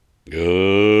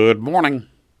Good morning.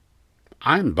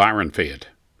 I'm Byron Fayette.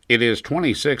 It is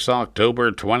 26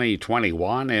 October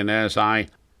 2021, and as I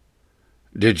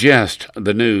digest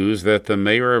the news that the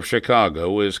mayor of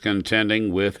Chicago is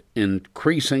contending with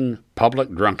increasing public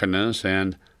drunkenness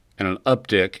and an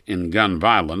uptick in gun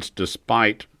violence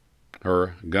despite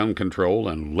her gun control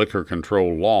and liquor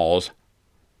control laws,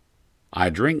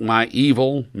 I drink my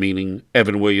evil, meaning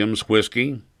Evan Williams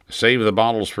whiskey, save the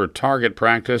bottles for target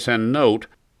practice, and note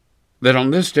that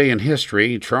on this day in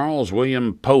history, Charles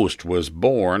William Post was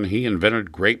born. He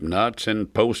invented grape nuts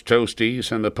and Post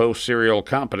Toasties and the Post Cereal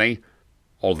Company,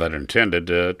 all that intended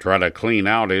to try to clean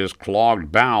out his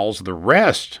clogged bowels. The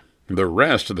rest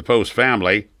of the Post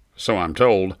family, so I'm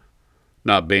told,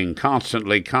 not being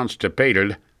constantly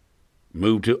constipated,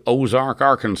 moved to Ozark,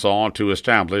 Arkansas to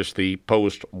establish the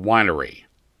Post Winery.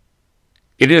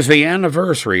 It is the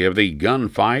anniversary of the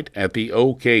gunfight at the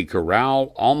OK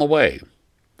Corral on the way.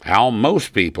 How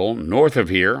most people north of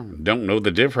here don't know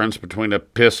the difference between a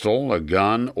pistol, a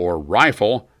gun, or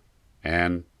rifle,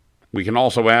 and we can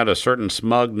also add a certain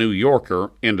smug New Yorker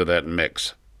into that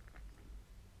mix.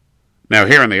 Now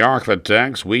here in the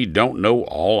Arklatex, we don't know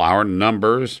all our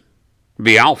numbers.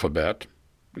 The alphabet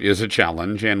is a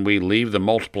challenge, and we leave the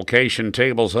multiplication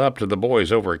tables up to the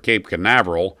boys over at Cape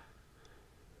Canaveral.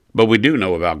 But we do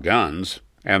know about guns,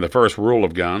 and the first rule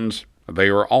of guns, they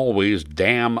are always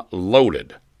damn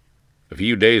loaded. A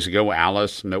few days ago,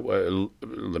 Alicia,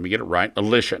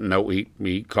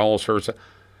 he calls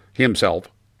himself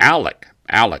Alec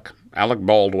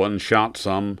Baldwin shot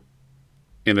some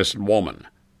innocent woman.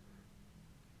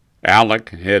 Alec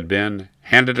had been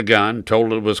handed a gun,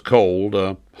 told it was cold,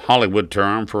 a Hollywood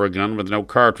term for a gun with no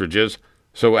cartridges.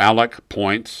 So Alec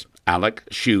points, Alec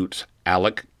shoots,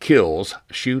 Alec kills,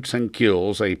 shoots and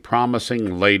kills a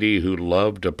promising lady who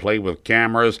loved to play with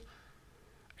cameras,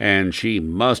 and she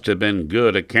must have been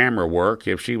good at camera work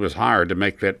if she was hired to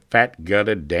make that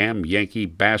fat-gutted, damn Yankee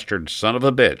bastard son of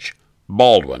a bitch,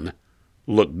 Baldwin,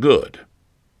 look good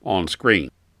on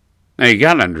screen. Now, you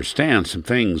got to understand some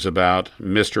things about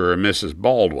Mr. or Mrs.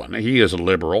 Baldwin. He is a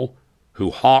liberal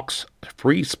who hawks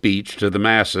free speech to the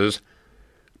masses,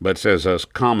 but says us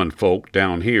common folk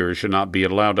down here should not be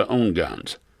allowed to own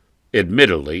guns.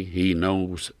 Admittedly, he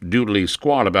knows doodly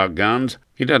squat about guns.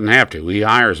 He doesn't have to. He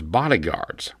hires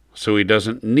bodyguards, so he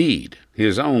doesn't need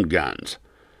his own guns.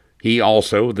 He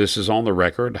also, this is on the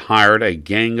record, hired a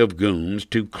gang of goons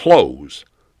to close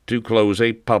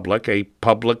a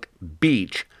public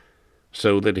beach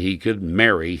so that he could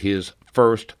marry his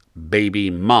first baby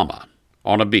mama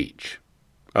on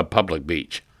a public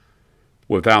beach,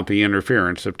 without the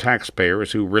interference of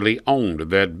taxpayers who really owned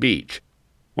that beach.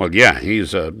 Well, yeah,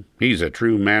 he's a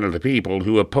true man of the people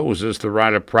who opposes the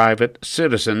right of private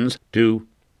citizens to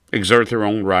exert their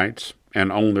own rights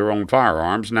and own their own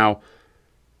firearms. Now,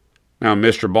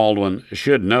 Mr. Baldwin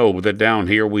should know that down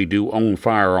here we do own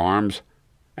firearms,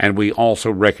 and we also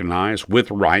recognize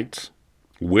with rights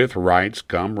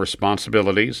come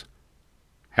responsibilities.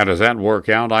 How does that work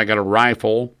out? I got a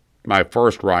rifle, my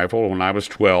first rifle, when I was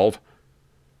 12.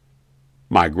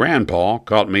 My grandpa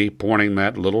caught me pointing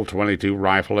that little .22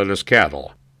 rifle at his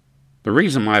cattle. The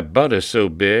reason my butt is so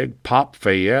big, Pop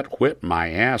Fayette whipped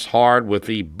my ass hard with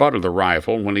the butt of the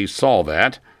rifle when he saw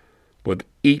that. With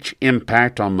each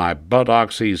impact on my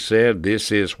buttocks, he said,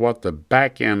 "This is what the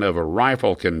back end of a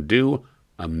rifle can do.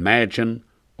 Imagine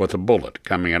what the bullet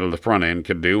coming out of the front end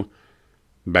can do."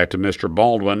 Back to Mr.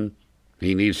 Baldwin,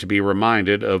 he needs to be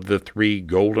reminded of the 3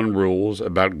 golden rules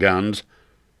about guns.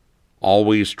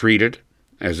 Always treat it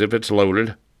as if it's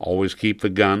loaded. Always keep the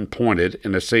gun pointed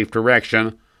in a safe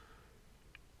direction.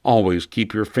 Always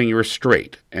keep your fingers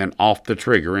straight and off the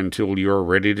trigger until you're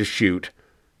ready to shoot.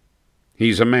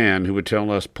 He's a man who would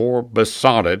tell us poor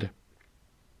besotted,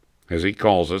 as he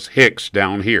calls us, hicks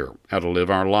down here, how to live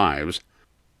our lives.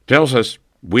 Tells us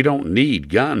we don't need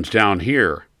guns down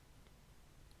here.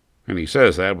 And he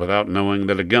says that without knowing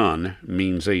that a gun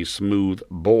means a smooth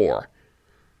bore.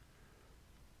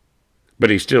 But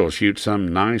he still shoots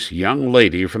some nice young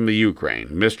lady from the Ukraine.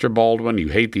 Mr. Baldwin, you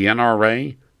hate the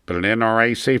NRA, but an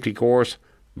NRA safety course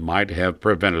might have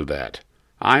prevented that.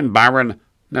 I'm Byron.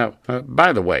 Now,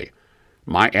 by the way,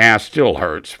 my ass still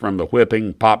hurts from the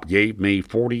whipping Pop gave me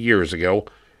 40 years ago.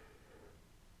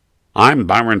 I'm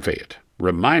Byron Fayette,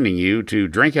 reminding you to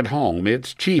drink at home.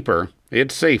 It's cheaper,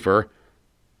 it's safer,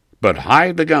 but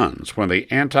hide the guns when the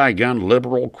anti-gun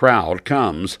liberal crowd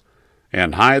comes,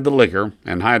 and hide the liquor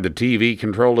and hide the TV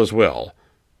control as well.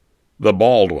 The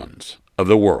Baldwins of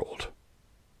the world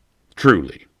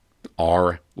truly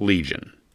are legion.